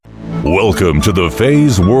Welcome to the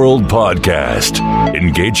Faye's World Podcast.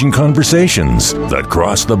 Engaging conversations that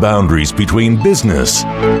cross the boundaries between business,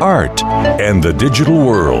 art, and the digital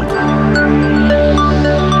world.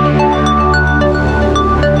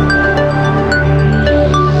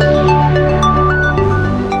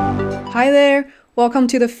 Hi there. Welcome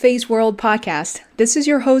to the Faye's World Podcast. This is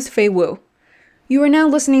your host, Fei Wu. You are now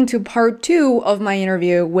listening to part 2 of my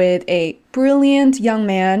interview with a brilliant young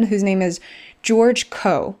man whose name is George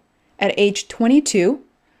Ko. At age 22,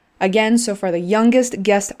 again, so far the youngest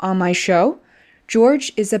guest on my show,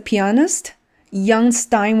 George is a pianist, young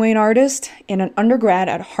Steinway artist, and an undergrad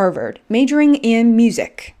at Harvard, majoring in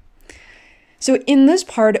music. So in this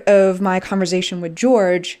part of my conversation with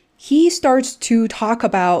George, he starts to talk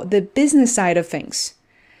about the business side of things.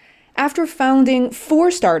 After founding 4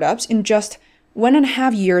 startups in just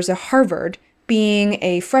 1.5 years at Harvard, being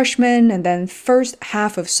a freshman and then first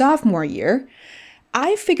half of sophomore year,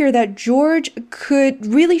 I figured that George could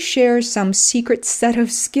really share some secret set of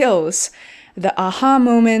skills, the aha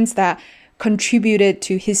moments that contributed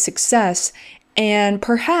to his success, and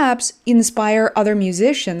perhaps inspire other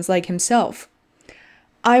musicians like himself.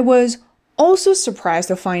 I was also surprised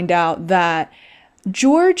to find out that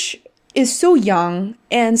George is so young,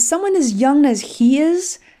 and someone as young as he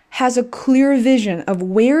is has a clear vision of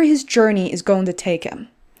where his journey is going to take him,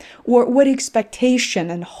 or what expectation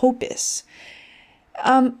and hope is.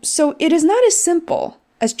 So it is not as simple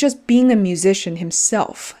as just being a musician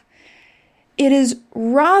himself. It is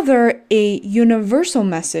rather a universal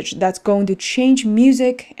message that's going to change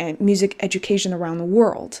music and music education around the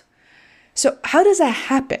world. So how does that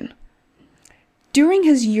happen? During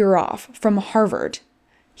his year off from Harvard,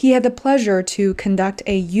 he had the pleasure to conduct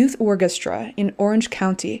a youth orchestra in Orange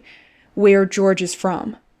County, where George is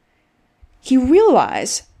from. He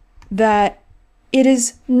realized that it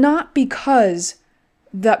is not because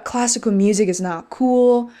that classical music is not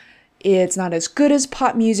cool, it's not as good as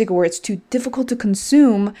pop music, or it's too difficult to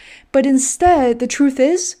consume, but instead, the truth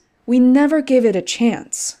is, we never gave it a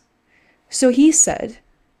chance. So he said,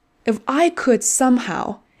 if I could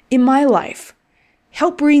somehow, in my life,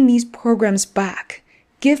 help bring these programs back,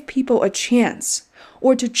 give people a chance,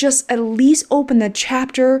 or to just at least open the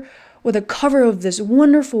chapter or the cover of this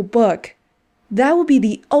wonderful book, that would be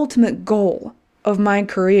the ultimate goal of my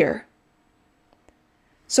career.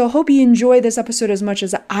 So I hope you enjoyed this episode as much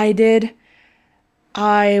as I did.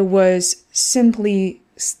 I was simply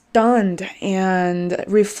stunned and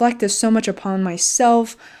reflected so much upon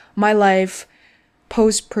myself, my life,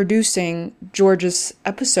 post-producing George's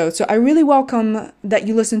episode. So I really welcome that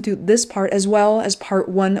you listen to this part as well as part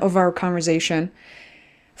 1 of our conversation.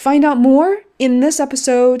 Find out more in this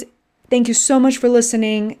episode. Thank you so much for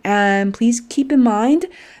listening. And please keep in mind,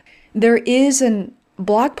 there is an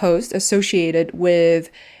blog post associated with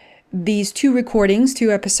these 2 recordings,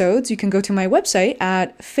 2 episodes. You can go to my website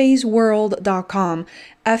at feisworld.com,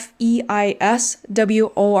 FEISWORLD.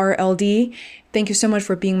 Thank you so much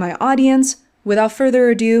for being my audience. Without further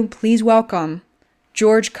ado, please welcome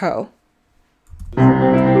George Ko.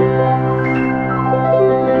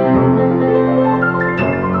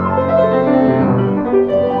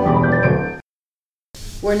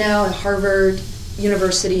 We're now at Harvard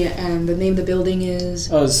University, and the name of the building is?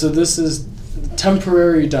 So this is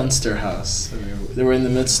temporary Dunster House. They were in the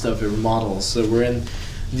midst of a remodel, so we're in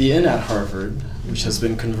the Inn at Harvard, which has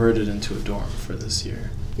been converted into a dorm for this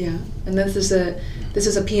year. Yeah, and this is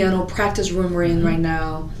a piano practice room we're in right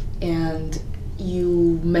now, and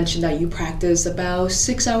you mentioned that you practice about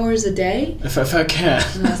 6 hours a day? If I can.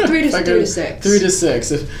 3 to 6. 3 to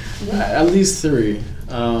 6, at least 3.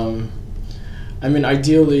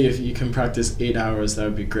 Ideally, if you can practice 8 hours, that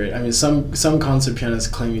would be great. Some concert pianists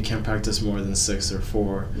claim you can't practice more than 6 or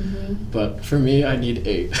 4, but for me, I need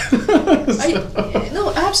 8.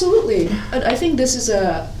 No, absolutely. I think this is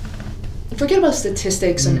forget about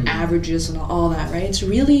statistics and averages and all that, right? It's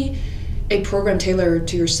really a program tailored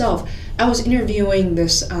to yourself. I was interviewing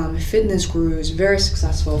this fitness guru who's very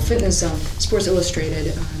successful, fitness Sports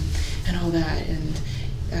Illustrated and all that, and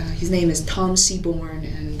his name is Tom Seaborn,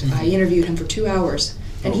 and I interviewed him for 2 hours,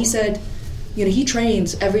 and he said, he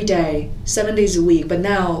trains every day, 7 days a week, but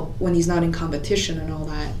now when he's not in competition and all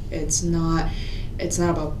that, it's not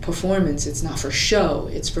about performance, it's not for show,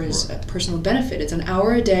 it's for his personal benefit. It's an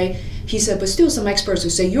hour a day. He said, but still some experts who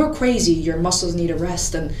say, you're crazy, your muscles need a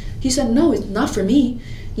rest, and he said, no, it's not for me.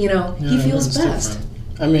 He feels best.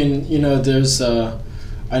 Different. There's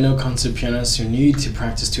I know concert pianists who need to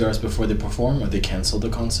practice 2 hours before they perform, or they cancel the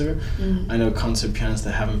concert. I know concert pianists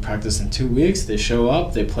that haven't practiced in 2 weeks. They show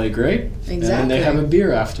up, they play great, and then they have a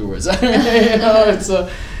beer afterwards. It's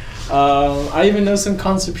I even know some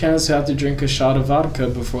concert pianists who have to drink a shot of vodka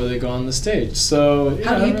before they go on the stage. So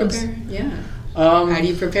how do you prepare? Yeah. How do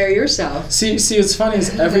you prepare yourself? See, it's funny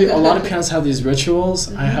is a lot of pianists have these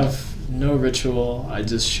rituals. I have no ritual. I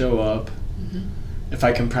just show up. If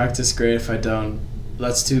I can practice, great. If I don't,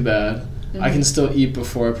 that's too bad. I can still eat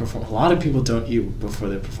before I perform. A lot of people don't eat before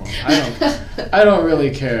they perform. I don't really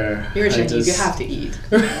care. You're Chinese. You have to eat.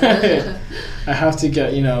 Right. I have to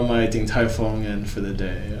get my Ding Tai Fung in for the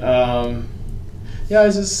day. I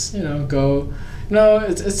just go.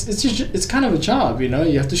 It's kind of a job. You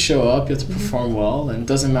have to show up. You have to perform well, and it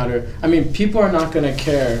doesn't matter. I mean, people are not gonna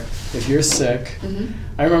care if you're sick.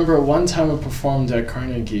 I remember one time I performed at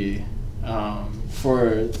Carnegie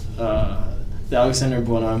for the Alexander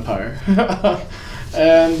Buono Empire,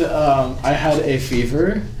 and I had a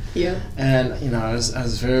fever. Yeah. And I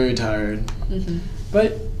was very tired.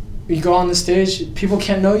 But you go on the stage, people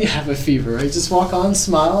can't know you have a fever, right? Just walk on,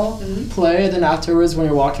 smile, play, and then afterwards, when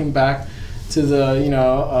you're walking back to the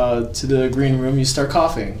to the green room, you start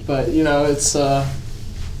coughing. But it's my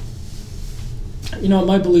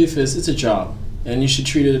belief is it's a job, and you should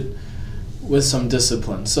treat it with some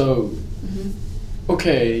discipline. So,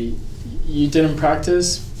 okay. You didn't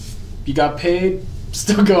practice, you got paid,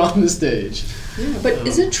 still go on the stage. Yeah, but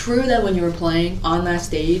is it true that when you were playing on that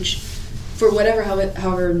stage, for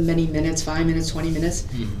however many minutes, 5 minutes, 20 minutes,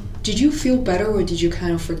 did you feel better or did you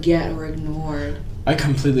kind of forget or ignore? I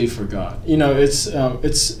completely forgot. It's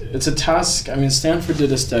a task. I mean, Stanford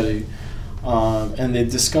did a study, and they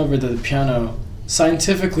discovered that the piano,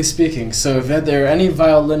 scientifically speaking, so if there are any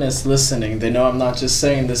violinists listening, they know I'm not just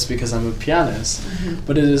saying this because I'm a pianist,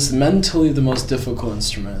 but it is mentally the most difficult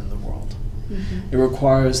instrument in the world. It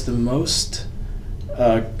requires the most,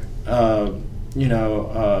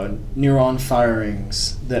 neuron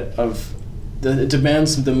firings it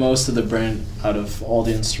demands the most of the brain out of all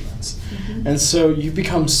the instruments. And so you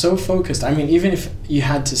become so focused. I mean, even if you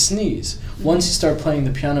had to sneeze, once you start playing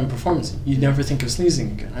the piano and performance, you never think of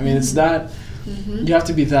sneezing again. I mean, it's that. You have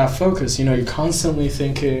to be that focused. You're constantly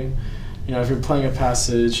thinking. If you're playing a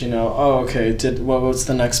passage, okay, what's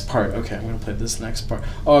the next part? Okay, I'm gonna play this next part.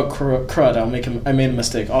 Oh, crud! I made a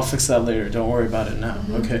mistake. I'll fix that later. Don't worry about it now.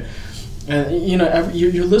 Okay, and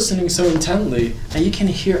you're listening so intently, and you can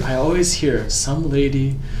hear. I always hear some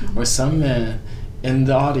lady or some man in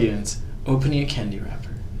the audience opening a candy wrapper.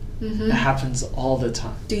 It happens all the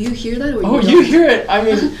time. Do you hear that? Or you hear it. I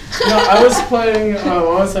mean, I was playing. What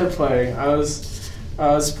was I playing? I was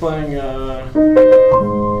playing. And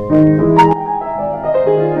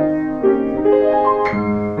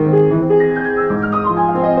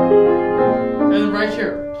right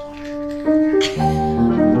here.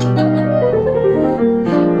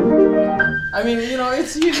 I mean,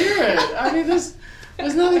 it's you hear it. I mean, there's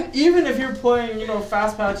nothing. Even if you're playing,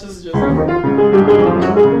 fast patches, just. I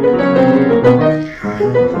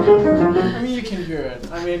mean, you can hear it.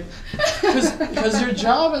 I mean, because your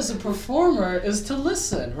job as a performer is to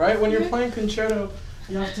listen, right? When you're playing concerto,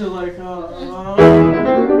 you have to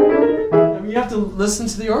you have to listen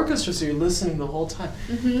to the orchestra, so you're listening the whole time.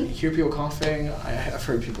 You hear people coughing. I've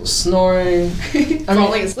heard people snoring.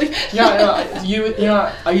 Falling asleep.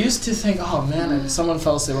 I used to think, oh man, if someone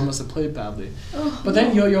fell asleep, I must have played badly. But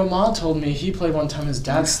then Yo-Yo Ma told me he played one time, his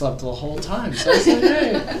dad slept the whole time. So I said,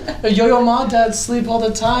 hey, if Yo-Yo Ma dads sleep all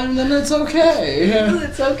the time, then it's okay.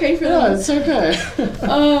 It's okay for them. Yeah, it's okay.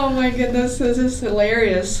 Oh my goodness, this is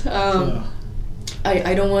hilarious.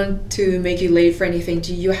 I don't want to make you late for anything.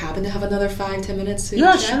 Do you happen to have another 5-10 minutes to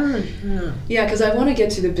chat? Sure. Yeah, because I want to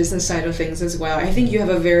get to the business side of things as well. I think you have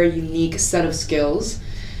a very unique set of skills.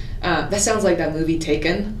 That sounds like that movie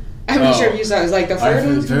Taken. I'm not sure if you saw it. It was like the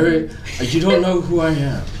third one. You don't know who I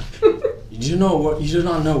am. You do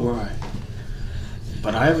not know where I am.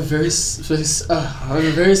 But I have a very specific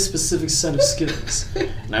set of skills,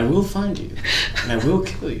 and I will find you, and I will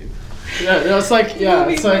kill you. Yeah, it's like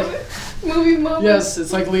movie moment. Yes,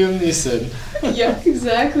 it's like Liam Neeson. Yeah,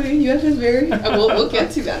 exactly. You have a very. We'll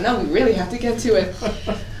get to that. No, we really have to get to it.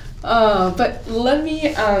 But let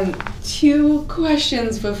me 2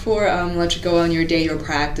 questions before let you go on your day, your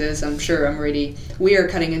practice. I'm sure we are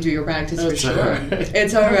cutting into your practice for sure. Right.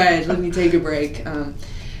 It's all right. Let me take a break.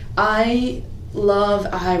 I've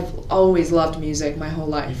always loved music my whole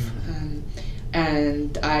life,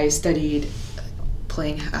 and I studied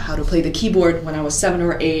how to play the keyboard when I was 7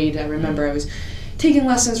 or 8. I remember I was taking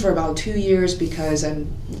lessons for about 2 years because a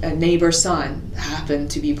neighbor's son happened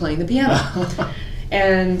to be playing the piano.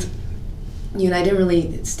 And I didn't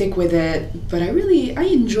really stick with it, but I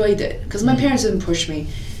enjoyed it because my parents didn't push me.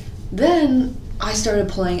 Then I started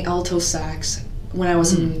playing alto sax when I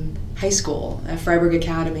was in high school at Freiburg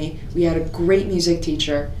Academy. We had a great music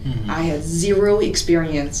teacher. I had zero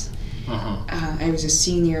experience. I was a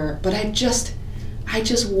senior, but I just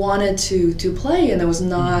wanted to play, and there was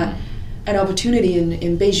not an opportunity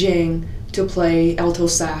in Beijing to play alto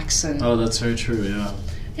sax. And oh, that's very true. Yeah.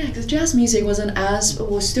 Yeah, because jazz music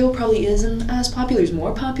still probably isn't as popular. It's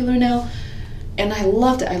more popular now, and I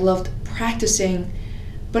loved it. I loved practicing.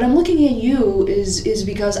 But I'm looking at you is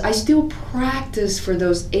because I still practice for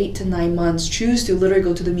those 8 to 9 months, choose to literally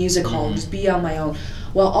go to the music hall, just be on my own,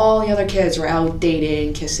 while all the other kids were out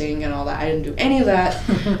dating, kissing, and all that. I didn't do any of that.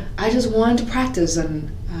 I just wanted to practice, and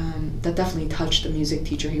that definitely touched the music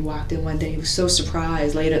teacher. He walked in one day, he was so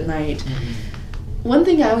surprised late at night. One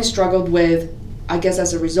thing I always struggled with, I guess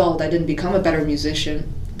as a result, I didn't become a better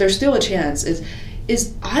musician. There's still a chance, is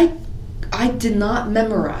I did not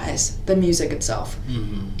memorize the music itself.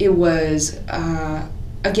 It was,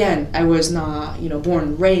 again, I was not, born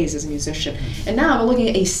and raised as a musician. And now I'm looking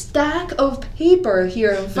at a stack of paper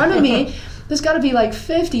here in front of me. There's got to be like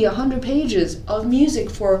 50, 100 pages of music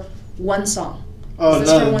for one song. Oh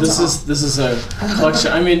no! This is a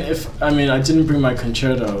collection. I didn't bring my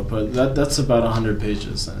concerto, but that's about 100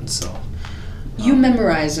 pages, and so. You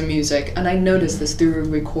memorize the music, and I noticed this through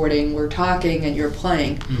recording. We're talking, and you're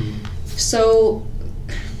playing. So,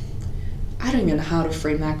 I don't even know how to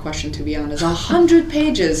frame that question, to be honest. 100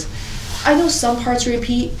 pages. I know some parts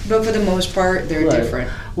repeat, but for the most part, they're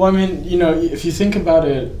different. Well, if you think about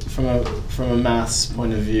it from a maths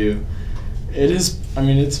point of view, it's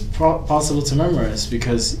possible to memorize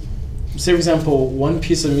because, say for example, one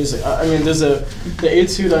piece of music. The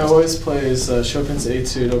etude I always play is Chopin's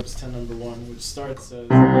Etude, Opus 10, number 1, which starts as.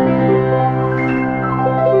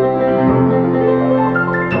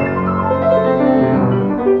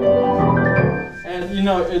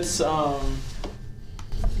 It's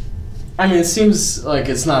it seems like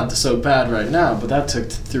it's not so bad right now, but that took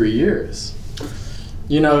 3 years.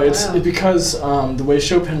 It's because the way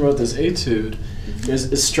Chopin wrote this etude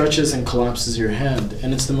is it stretches and collapses your hand,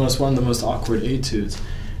 and it's one of the most awkward etudes,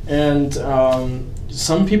 and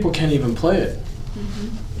some people can't even play it.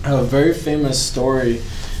 A very famous story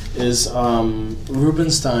is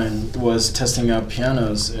Rubinstein was testing out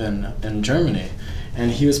pianos in Germany,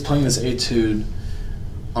 and he was playing this etude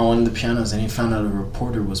on one of the pianos, and he found out a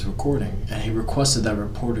reporter was recording, and he requested that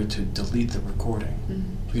reporter to delete the recording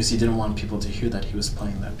because he didn't want people to hear that he was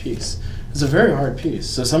playing that piece. It's a very hard piece.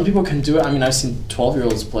 So some people can do it. I've seen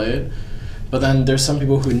 12-year-olds play it, but then there's some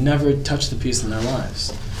people who never touch the piece in their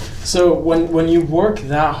lives. So when you work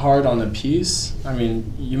that hard on a piece,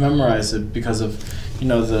 you memorize it because of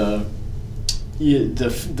the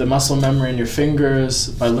muscle memory in your fingers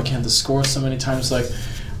by looking at the score so many times. Like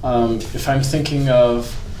if I'm thinking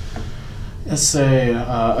of, let's say,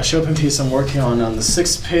 a Chopin piece I'm working on the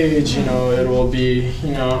 6th page, it will be,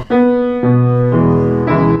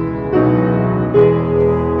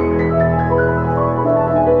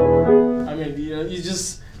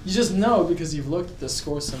 you just know because you've looked at the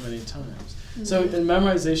score so many times. So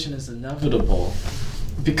memorization is inevitable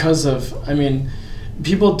because of,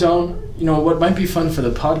 people don't, what might be fun for the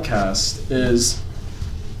podcast is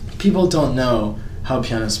people don't know how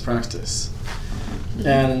pianists practice.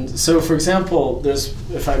 And so, for example,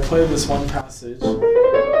 if I play this one passage,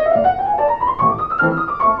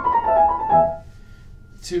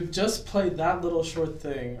 to just play that little short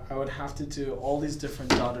thing, I would have to do all these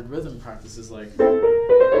different dotted rhythm practices, like,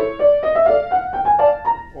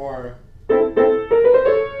 or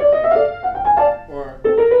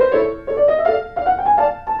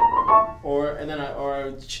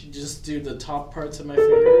just do the top parts of my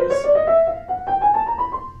fingers,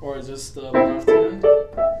 or just the left hand.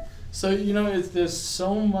 So, there's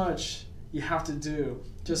so much you have to do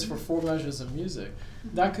just for 4 measures of music.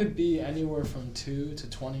 That could be anywhere from 2 to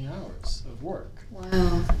 20 hours of work.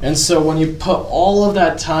 Wow. And so when you put all of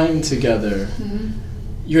that time together,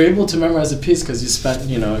 you're able to memorize a piece because you spent,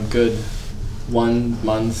 a good 1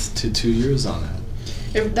 month to 2 years on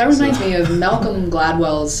it. That reminds me of Malcolm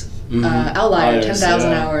Gladwell's Outlier,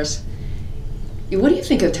 10,000 hours. What do you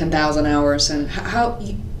think of 10,000 hours, and how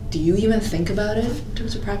do you even think about it in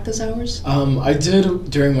terms of practice hours? I did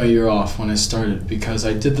during my year off when I started because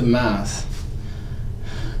I did the math.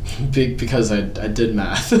 Because I did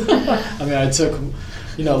math. I took,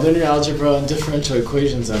 linear algebra and differential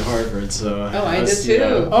equations at Harvard. So I did too.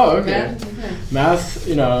 Okay. Math,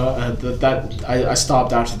 I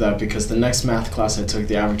stopped after that because the next math class I took,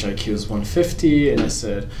 the average IQ was 150, and I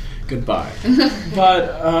said goodbye.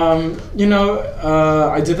 But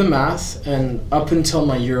I did the math, and up until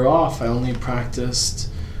my year off, I only practiced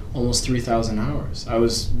almost 3,000 hours. I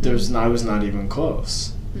was not even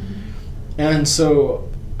close. And so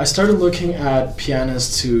I started looking at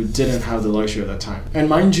pianists who didn't have the luxury at that time. And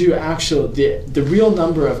mind you, actually, the real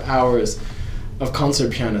number of hours of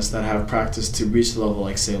concert pianists that have practiced to reach the level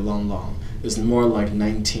like, say, Lang Lang is more like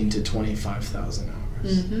 19 to 25,000 hours.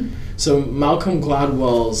 Mm-hmm. So Malcolm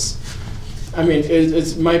Gladwell's, I mean,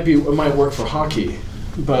 it might work for hockey,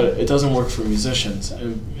 but it doesn't work for musicians.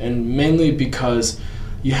 And mainly because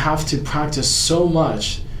you have to practice so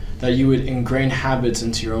much that you would ingrain habits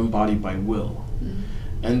into your own body by will. Mm-hmm.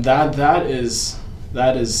 And that is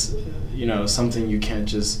something you can't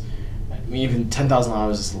just, I mean, even 10,000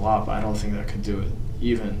 hours is a lot, but I don't think that could do it,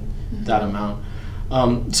 even that amount.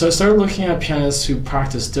 So I started looking at pianists who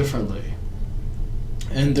practice differently.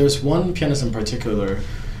 And there's one pianist in particular,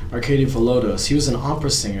 Arkady Volodos. He was an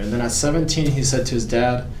opera singer. And then at 17, he said to his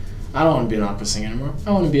dad, I don't want to be an opera singer anymore.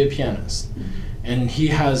 I want to be a pianist. Mm-hmm. And he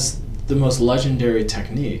has the most legendary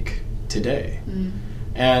technique today. Mm-hmm.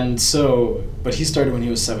 And so, but he started when he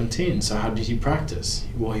was 17. So how did he practice?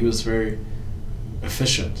 Well, he was very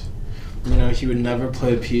efficient. He would never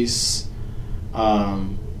play a piece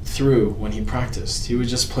through when he practiced. He would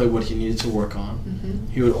just play what he needed to work on. Mm-hmm.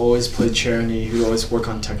 He would always play Czerny. He would always work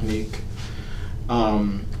on technique.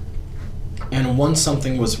 And once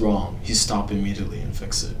something was wrong, he stopped immediately and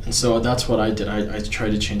fix it. And so that's what I did. I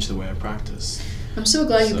tried to change the way I practice. I'm so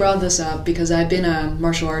glad you brought this up because I've been a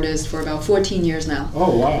martial artist for about 14 years now.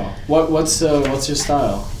 Oh wow! What's your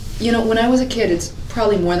style? When I was a kid, it's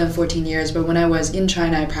probably more than 14 years. But when I was in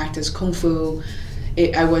China, I practiced kung fu.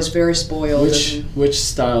 I was very spoiled. Which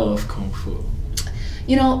style of kung fu?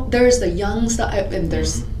 There's the yang style, and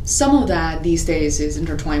there's some of that these days is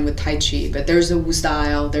intertwined with Tai Chi. But there's the Wu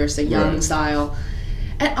style, there's the yang style.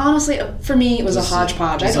 And honestly, for me, it was a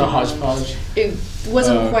hodgepodge. It's a hodgepodge. It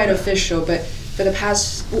wasn't quite official, but for the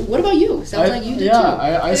past... What about you? Sounds like you did too.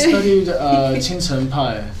 Yeah, I studied Qingchen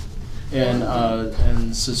Pai in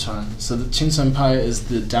Sichuan. So the Qingchen Pai is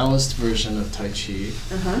the Taoist version of Tai Chi.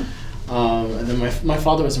 Uh-huh. And then my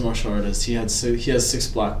father was a martial artist. He has 6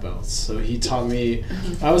 black belts. So he taught me...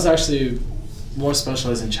 I was actually more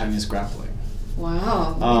specialized in Chinese grappling.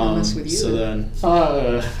 Wow. I'm mess with you. So then...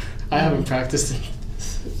 I haven't practiced in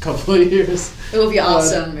a couple of years. It would be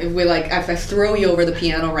awesome if I throw you over the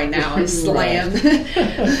piano right now and slam.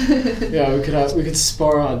 Yeah, we could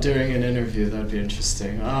spar on during an interview. That'd be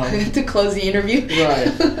interesting. To close the interview.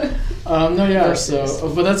 Right.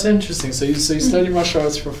 But that's interesting. So you studied martial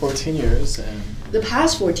arts for 14 years, and the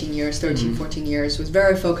past 14 years, 14 years, was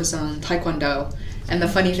very focused on Taekwondo. And the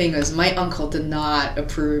funny thing is, my uncle did not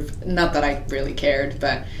approve, not that I really cared,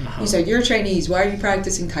 but he said, you're Chinese, why are you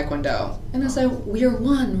practicing Taekwondo? And I said, we're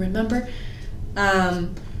one, remember?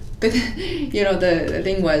 But, the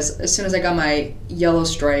thing was, as soon as I got my yellow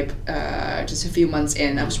stripe, just a few months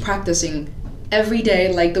in, I was practicing every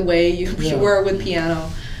day, like the way you were with piano,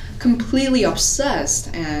 completely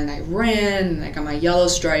obsessed. And I ran, and I got my yellow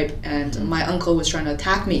stripe, and my uncle was trying to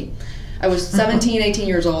attack me. I was 17, 18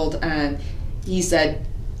 years old, and he said,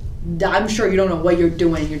 I'm sure you don't know what you're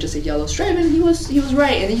doing, you're just a yellow stripe. And he was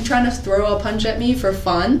right. And he trying to throw a punch at me for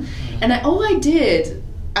fun. And all I did,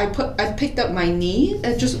 I picked up my knee,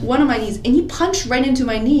 just one of my knees, and he punched right into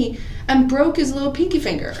my knee and broke his little pinky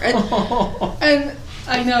finger. And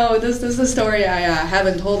I know this is a story I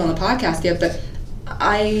haven't told on the podcast yet, but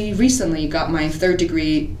I recently got my 3rd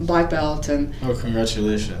degree black belt. And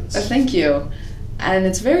congratulations. Thank you. And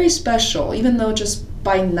it's very special, even though just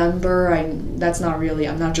by number, I'm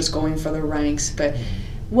not just going for the ranks, but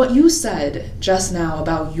what you said just now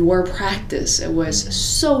about your practice, it was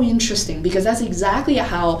so interesting because that's exactly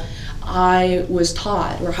how I was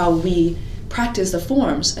taught or how we practice the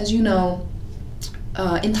forms. As you know,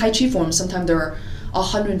 in Tai Chi forms, sometimes there are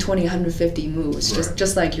 120, 150 moves,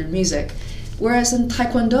 just like your music. Whereas in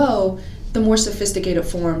Taekwondo, the more sophisticated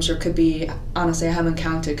forms, or could be, honestly, I haven't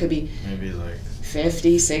counted, could be maybe like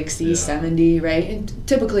 50, 60, 70, right? And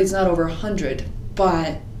typically it's not over 100,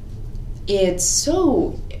 but it's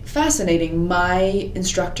so fascinating. My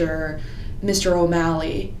instructor, Mr.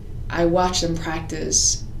 O'Malley, I watched him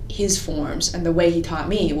practice his forms, and the way he taught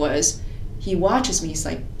me was he watches me, he's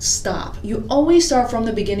like, stop. You always start from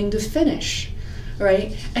the beginning to finish,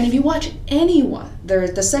 right? And if you watch anyone,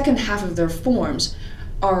 the second half of their forms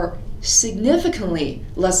are significantly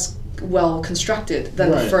less well constructed than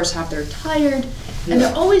the first half. They're tired, and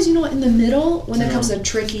they're always, in the middle. When it comes to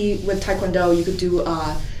tricky with Taekwondo, you could do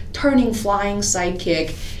a turning flying side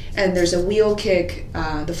kick, and there's a wheel kick.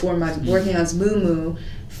 The form I'm working on is Moo.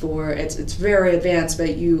 It's very advanced,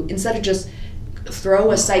 but you, instead of just throw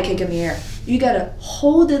a side kick in the air, you gotta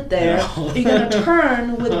hold it there. You gotta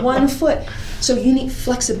turn with one foot. So you need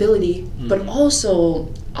flexibility, but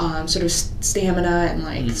also sort of stamina and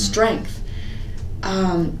like strength.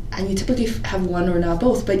 And you typically have one or not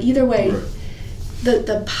both, but either way,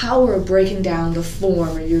 the power of breaking down the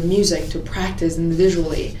form of your music to practice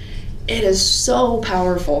individually, it is so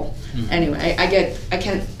powerful. Anyway,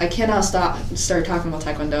 I cannot start talking about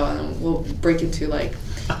Taekwondo, and then we'll break into like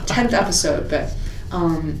 10th episode. But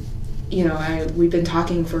we've been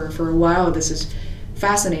talking for a while. This is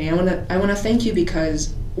fascinating. I wanna thank you,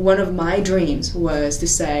 because one of my dreams was to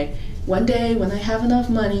say, one day when I have enough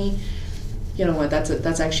money, you know what,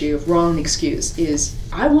 that's actually a wrong excuse, is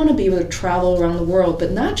I want to be able to travel around the world,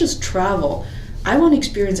 but not just travel. I want to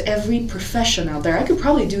experience every profession out there. I could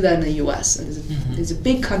probably do that in the US. It's a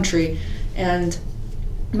big country, and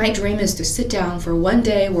my dream is to sit down for one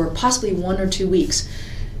day or possibly 1 or 2 weeks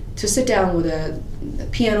to sit down with a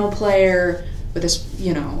piano player, with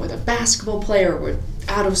a basketball player, or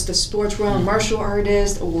out of the sports realm, martial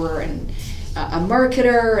artist, or a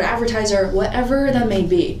marketer, an advertiser, whatever that may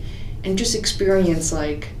be, and just experience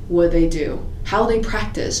like what they do, how they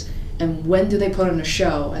practice, and when do they put on a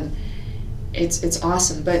show. And it's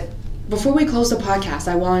awesome. But before we close the podcast,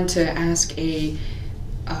 I wanted to ask a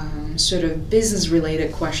sort of business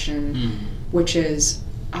related question, which is,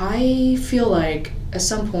 I feel like at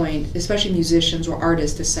some point, especially musicians or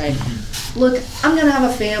artists, to say, look, I'm gonna have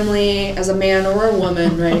a family as a man or a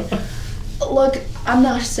woman, right? Look, I'm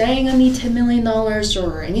not saying I need $10 million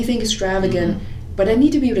or anything extravagant, but I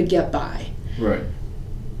need to be able to get by. Right.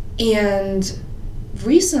 And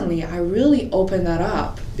recently, I really opened that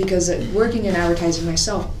up, because working in advertising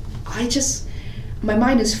myself, my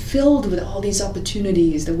mind is filled with all these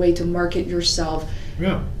opportunities, the way to market yourself.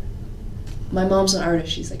 Yeah. My mom's an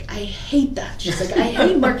artist. She's like, I hate that. She's like, I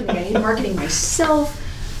hate marketing. I hate marketing myself.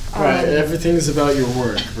 Right. Everything's about your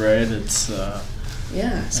work, right? It's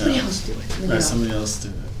somebody else do it. Right. Somebody else do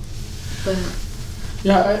it. But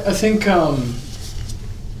yeah, I think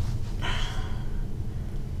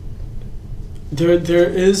there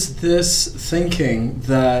is this thinking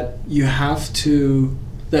that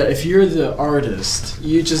that if you're the artist,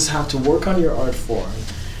 you just have to work on your art form,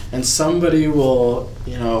 and somebody will,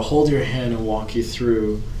 hold your hand and walk you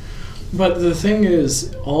through. But the thing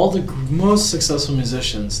is, all the most successful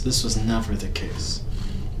musicians, this was never the case.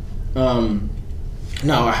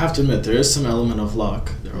 Now, I have to admit, there is some element of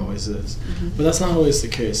luck. There always is. But that's not always the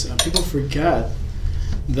case. People forget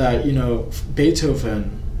that,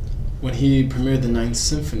 Beethoven, when he premiered the Ninth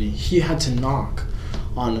Symphony, he had to knock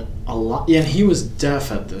on a lot, and he was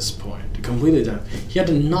deaf at this point, completely deaf. He had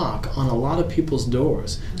to knock on a lot of people's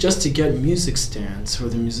doors just to get music stands for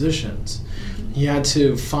the musicians. He had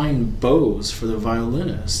to find bows for the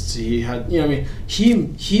violinists. He had,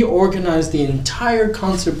 he organized the entire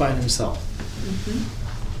concert by himself.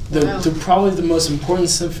 Probably the most important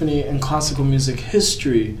symphony in classical music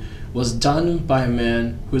history was done by a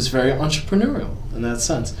man who was very entrepreneurial in that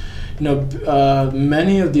sense.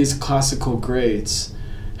 Many of these classical greats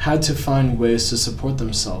had to find ways to support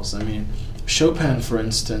themselves. I mean, Chopin, for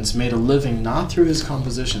instance, made a living not through his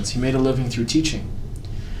compositions. He made a living through teaching.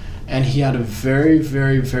 And he had a very,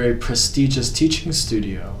 very, very prestigious teaching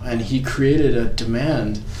studio. And he created a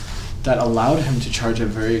demand that allowed him to charge at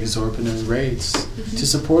very exorbitant rates to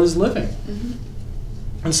support his living.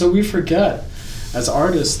 And so we forget, as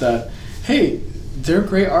artists, that, hey, they're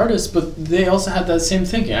great artists, but they also had that same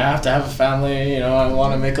thinking. I have to have a family, I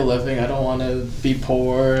want to make a living, I don't want to be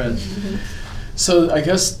poor. And so I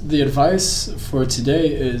guess the advice for today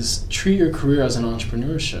is treat your career as an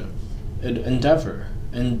entrepreneurship endeavor,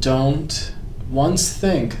 and don't once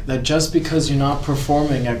think that just because you're not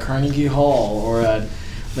performing at Carnegie Hall or at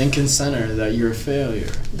Lincoln Center that you're a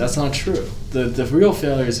failure. That's not true. The real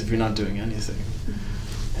failure is if you're not doing anything.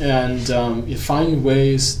 And you find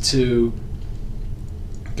ways to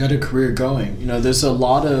get a career going. There's a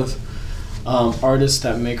lot of artists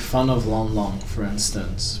that make fun of Lon Long, for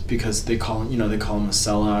instance, because they call him a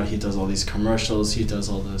sellout. He does all these commercials. He does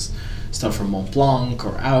all this stuff for Mont Blanc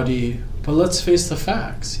or Audi. But let's face the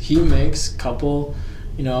facts. He makes a couple,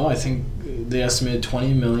 I think they estimated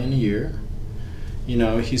 $20 million a year. He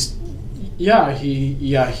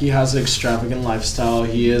has an extravagant lifestyle.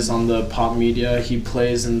 He is on the pop media. He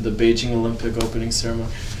plays in the Beijing Olympic opening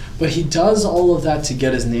ceremony. But he does all of that to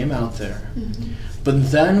get his name out there.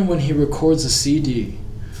 But then when he records a CD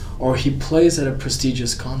or he plays at a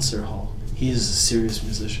prestigious concert hall, he is a serious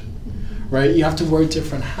musician. Right? You have to wear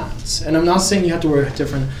different hats. And I'm not saying you have to wear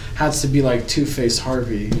different hats to be like Two-Face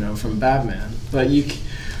Harvey, from Batman. But you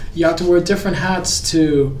have to wear different hats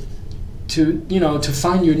to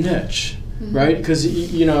find your niche. right? Because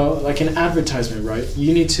you know, like an advertisement, right?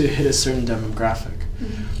 You need to hit a certain demographic.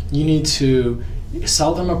 You need to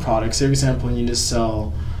sell them a product. Say, for example, you need to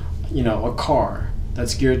sell, you know, a car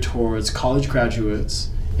that's geared towards college graduates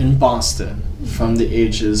in Boston from the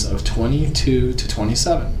ages of 22 to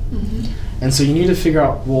 27. And so you need to figure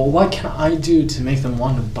out, well, what can I do to make them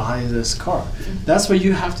want to buy this car? That's what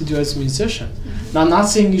you have to do as a musician. Now, I'm not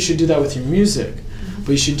saying you should do that with your music,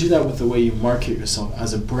 but you should do that with the way you market yourself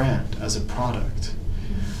as a brand, as a product.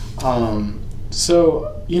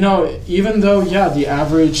 So, you know, even though, yeah, the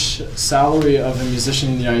average salary of a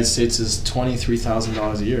musician in the United States is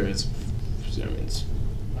 $23,000 a year, it's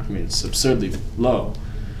absurdly low.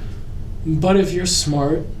 But if you're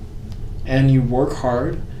smart and you work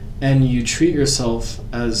hard and you treat yourself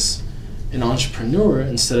as an entrepreneur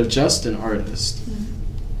instead of just an artist,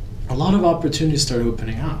 a lot of opportunities start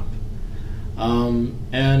opening up.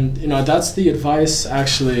 And, you know, that's the advice,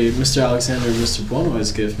 actually, Mr. Alexander and Mr. Bono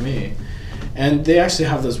has given me. And they actually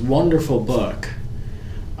have this wonderful book.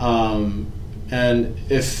 And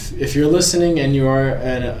if you're listening and you are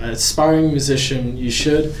an aspiring musician, you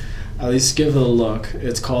should at least give it a look.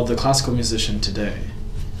 It's called The Classical Musician Today.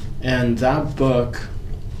 And that book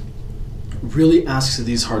really asks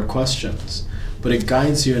these hard questions, but it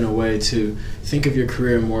guides you in a way to think of your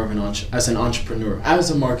career more of as an entrepreneur, as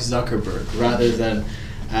a Mark Zuckerberg, rather than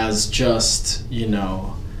as just, you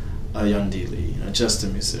know, a Yandili, you know, just a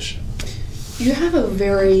musician. You have a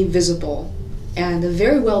very visible and a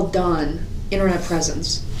very well done internet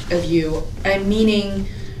presence of you, and meaning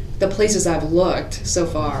the places I've looked so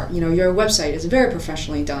far. You know, your website is very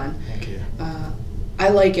professionally done. Thank you. I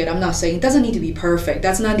like it. I'm not saying it doesn't need to be perfect.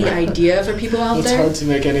 That's not the idea for people out there. It's hard to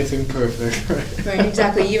make anything perfect, right? Right,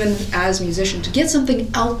 exactly. Even as a musician, to get something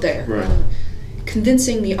out there, right.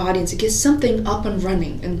 Convincing the audience to get something up and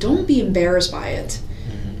running, and don't be embarrassed by it.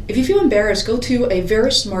 If you feel embarrassed, go to a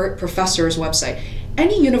very smart professor's website.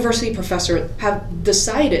 Any university professor have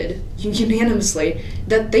decided unanimously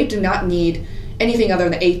that they do not need anything other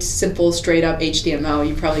than simple, straight-up HTML.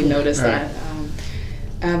 You probably noticed right. that.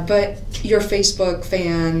 But your Facebook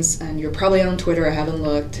fans, and you're probably on Twitter. I haven't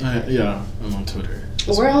looked. Yeah, I'm on Twitter.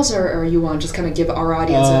 Where else are you on? Just kind of give our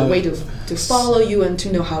audience a way to follow you and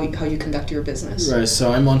to know how you conduct your business. Right,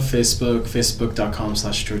 so I'm on Facebook,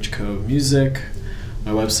 facebook.com/GeorgeCoMusic.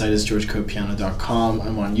 My website is georgecopiano.com.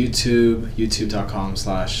 I'm on YouTube,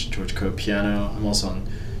 youtube.com/GeorgeCoPiano. I'm also on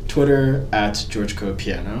Twitter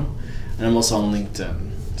 @GeorgeCoPiano. And I'm also on LinkedIn.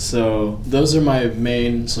 So those are my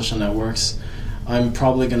main social networks. I'm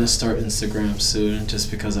probably going to start Instagram soon just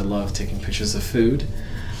because I love taking pictures of food.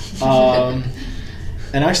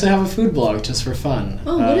 And I actually have a food blog just for fun.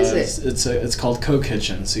 Oh, what is it? It's called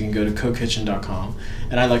Co-Kitchen, so you can go to cokitchen.com.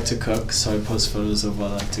 And I like to cook, so I post photos of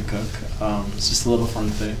what I like to cook. It's just a little fun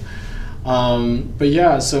thing. But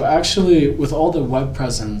yeah, so actually with all the web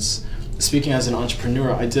presence, speaking as an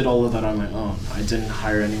entrepreneur, I did all of that on my own. I didn't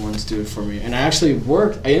hire anyone to do it for me. And I actually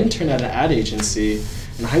I interned at an ad agency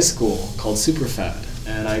in high school called Superfad.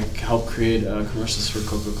 And I helped create commercials for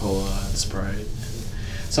Coca-Cola and Sprite.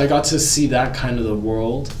 So I got to see that kind of the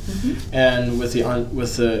world, and with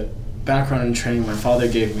the background and training my father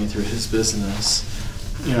gave me through his business,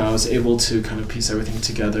 you know, I was able to kind of piece everything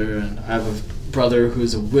together. And I have a brother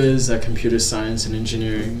who's a whiz at computer science and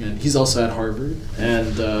engineering, and he's also at Harvard.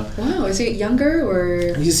 And wow, is he younger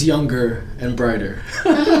or? He's younger and brighter.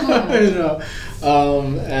 You know,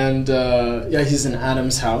 yeah, he's in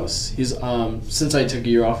Adams House. He's since I took a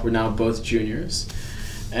year off, we're now both juniors.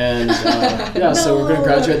 And yeah, no. So we're gonna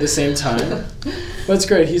graduate at the same time, but it's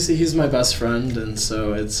great. He's my best friend, and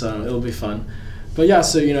so it's it'll be fun. But yeah,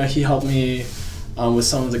 so you know, he helped me with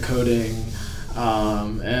some of the coding,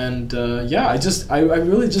 and yeah, I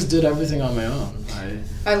really just did everything on my own.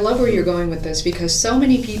 I love where you're going with this, because so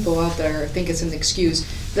many people out there think it's an excuse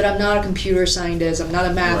that I'm not a computer scientist, I'm not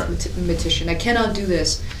a mathematician, I cannot do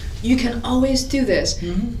this. You can always do this.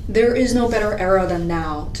 There is no better era than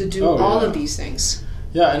now to do all of these things.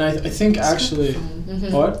 Yeah, and I think actually,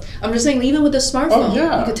 what? I'm just saying, even with the smartphone,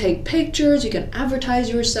 yeah. You can take pictures, you can advertise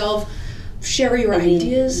yourself, share your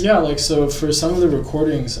ideas. Yeah, like so for some of the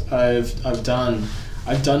recordings I've done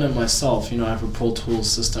it myself. You know, I have a Pro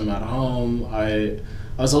Tools system at home. I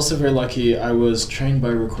was also very lucky. I was trained by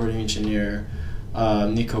a recording engineer,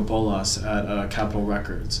 Nico Bolas at Capitol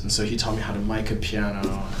Records, and so he taught me how to mic a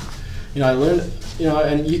piano. You know, I learned. You know,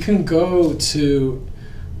 and you can go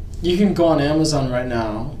on Amazon right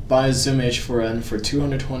now, buy a Zoom H4n for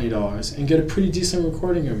 $220 and get a pretty decent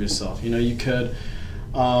recording of yourself. You know, you could,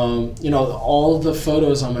 you know, all of the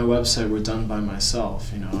photos on my website were done by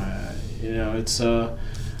myself. You know, it's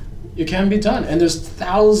It can be done, and there's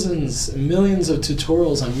thousands, millions of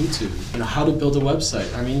tutorials on YouTube. You know how to build a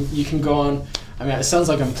website. I mean, you can go on. I mean, it sounds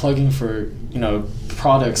like I'm plugging for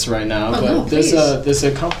products right now, but no, there's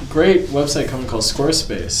a great website company called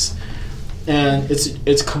Squarespace, and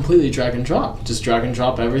it's completely drag and drop. Just drag and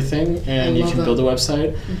drop everything, and you can build a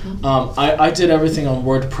website. I did everything on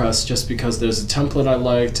WordPress just because there's a template I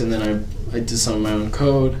liked, and then I did some of my own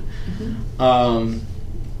code.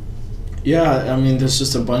 Yeah, I mean, there's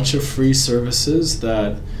just a bunch of free services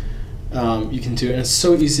that you can do, and it's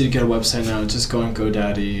so easy to get a website now. Just go on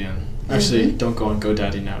GoDaddy, and actually, don't go on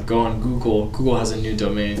GoDaddy now. Go on Google. Google has a new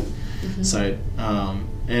domain site,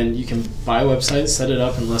 and you can buy a website, set it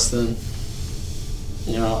up in less than.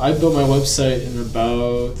 I built my website in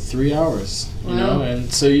about 3 hours. Wow.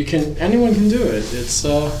 And so anyone can do it. It's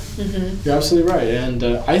you're absolutely right, and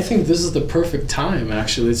I think this is the perfect time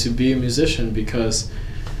actually to be a musician because.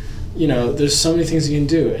 There's so many things you can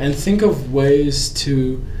do, and think of ways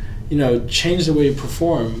to, change the way you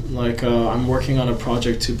perform. Like I'm working on a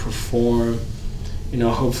project to perform,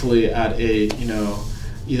 hopefully at a,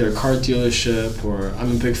 either a car dealership or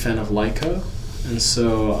I'm a big fan of Leica, and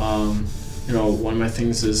so one of my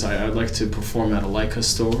things is I'd like to perform at a Leica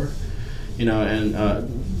store, and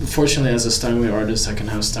fortunately as a Steinway artist I can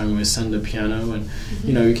have Steinway send a piano and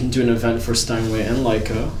you can do an event for Steinway and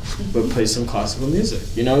Leica but play some classical music,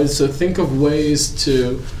 so think of ways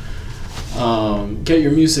to get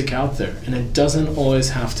your music out there, and it doesn't always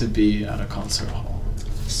have to be at a concert hall.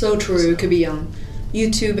 So true. It could be on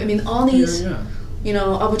YouTube. I mean, all these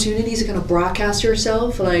opportunities to kind of broadcast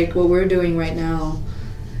yourself like what we're doing right now.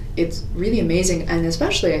 It's really amazing, and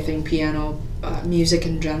especially I think piano music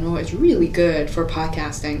in general is really good for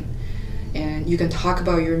podcasting, and you can talk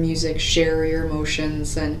about your music, share your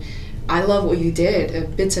emotions, and I love what you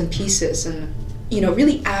did, bits and pieces, and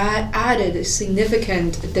really added a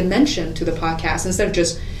significant dimension to the podcast instead of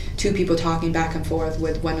just two people talking back and forth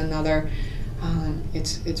with one another.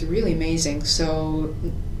 It's really amazing. So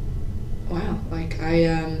wow, like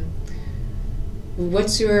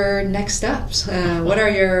what's your next steps? What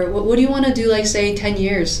do you want to do, like say 10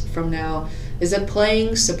 years from now? Is it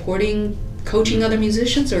playing, supporting, coaching other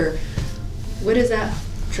musicians, or what does that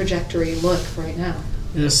trajectory look right now?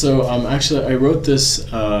 Yeah, so actually I wrote this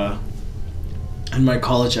in my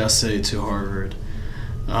college essay to Harvard.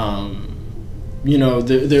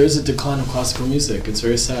 There is a decline of classical music. It's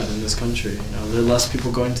very sad in this country. There are less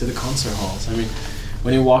people going to the concert halls. I mean,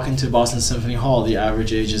 when you walk into Boston Symphony Hall, the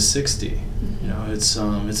average age is 60.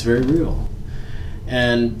 It's very real.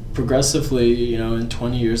 And progressively, in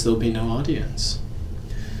 20 years, there'll be no audience.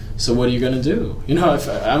 So what are you going to do? If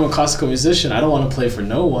I'm a classical musician, I don't want to play for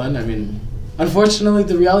no one. I mean, unfortunately,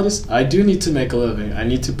 the reality is I do need to make a living. I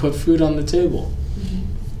need to put food on the table.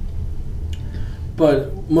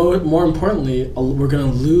 But more importantly, we're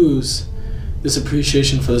going to lose this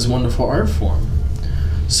appreciation for this wonderful art form.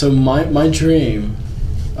 So my dream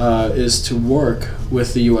is to work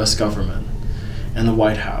with the U.S. government and the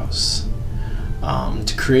White House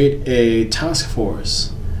to create a task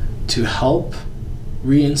force to help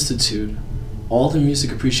reinstitute all the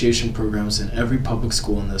music appreciation programs in every public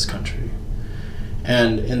school in this country.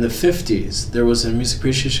 And in the 50s, there was a music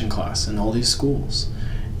appreciation class in all these schools.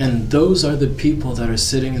 And those are the people that are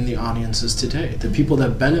sitting in the audiences today, the people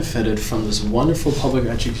that benefited from this wonderful public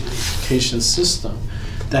education system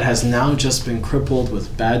that has now just been crippled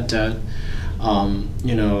with bad debt,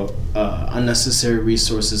 unnecessary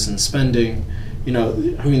resources and spending.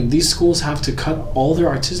 These schools have to cut all their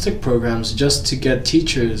artistic programs just to get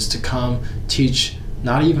teachers to come teach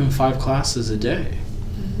not even 5 classes a day.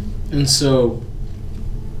 And so,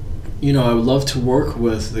 I would love to work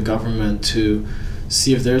with the government to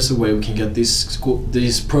see if there's a way we can get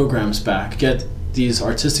these programs back, get these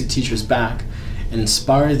artistic teachers back, and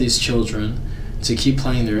inspire these children to keep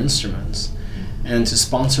playing their instruments, and to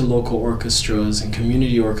sponsor local orchestras and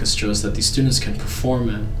community orchestras that these students can perform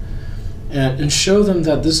in, and show them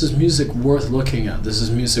that this is music worth looking at, this is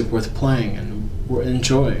music worth playing and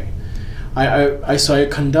enjoying. I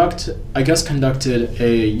conducted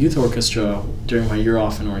a youth orchestra during my year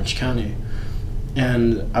off in Orange County,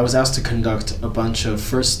 and I was asked to conduct a bunch of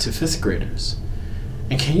 1st to 5th graders.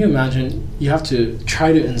 And can you imagine, you have to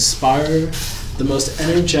try to inspire the most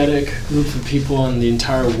energetic group of people in the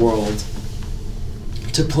entire world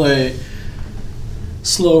to play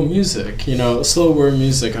slow music, slower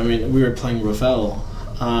music. I mean, we were playing Ravel,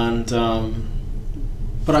 and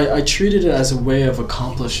but I treated it as a way of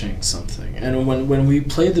accomplishing something. And when we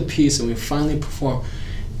played the piece and we finally performed,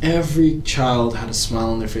 every child had a smile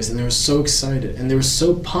on their face, and they were so excited, and they were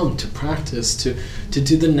so pumped to practice to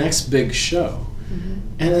do the next big show.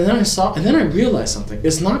 And then I realized something.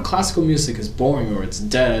 It's not classical music is boring or it's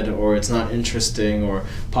dead or it's not interesting or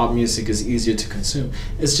pop music is easier to consume.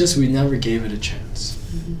 It's just we never gave it a chance.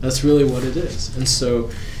 That's really what it is. And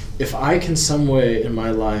so if I can some way in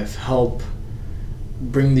my life help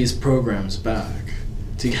bring these programs back,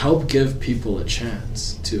 to help give people a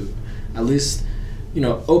chance to at least,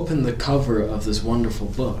 open the cover of this wonderful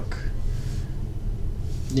book,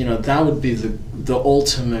 that would be the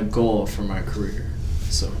ultimate goal for my career.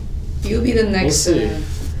 So you'll be the next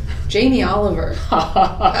Jamie Oliver.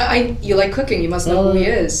 You like cooking, you must know who he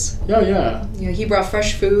is. Yeah. He brought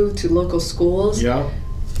fresh food to local schools. Yeah.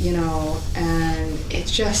 And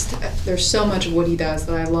it's just, there's so much of what he does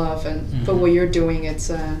that I love, and but what you're doing,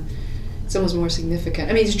 it's almost more significant.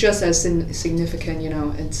 I mean, it's just as significant,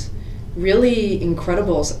 it's really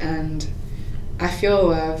incredible, and I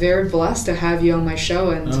feel very blessed to have you on my show.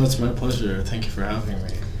 And it's my pleasure. Thank you for having me.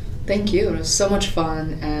 Thank you. It was so much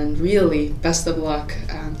fun, and really best of luck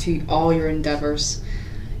to all your endeavors.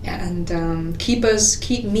 And keep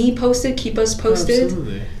me posted, keep us posted.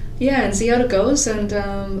 Absolutely. Yeah, and see how it goes, and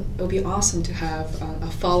it'll be awesome to have a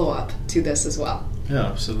follow-up to this as well. Yeah,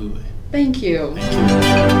 absolutely. Thank you.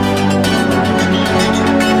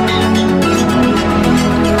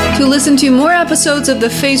 To listen to more episodes of the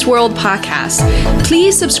Face World podcast,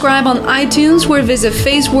 please subscribe on iTunes or visit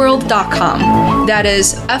faceworld.com. That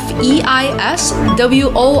is FEISWORLD,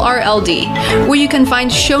 where you can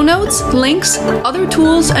find show notes, links, other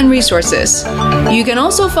tools, and resources. You can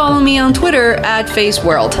also follow me on Twitter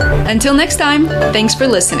 @FaceWorld. Until next time, thanks for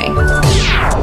listening.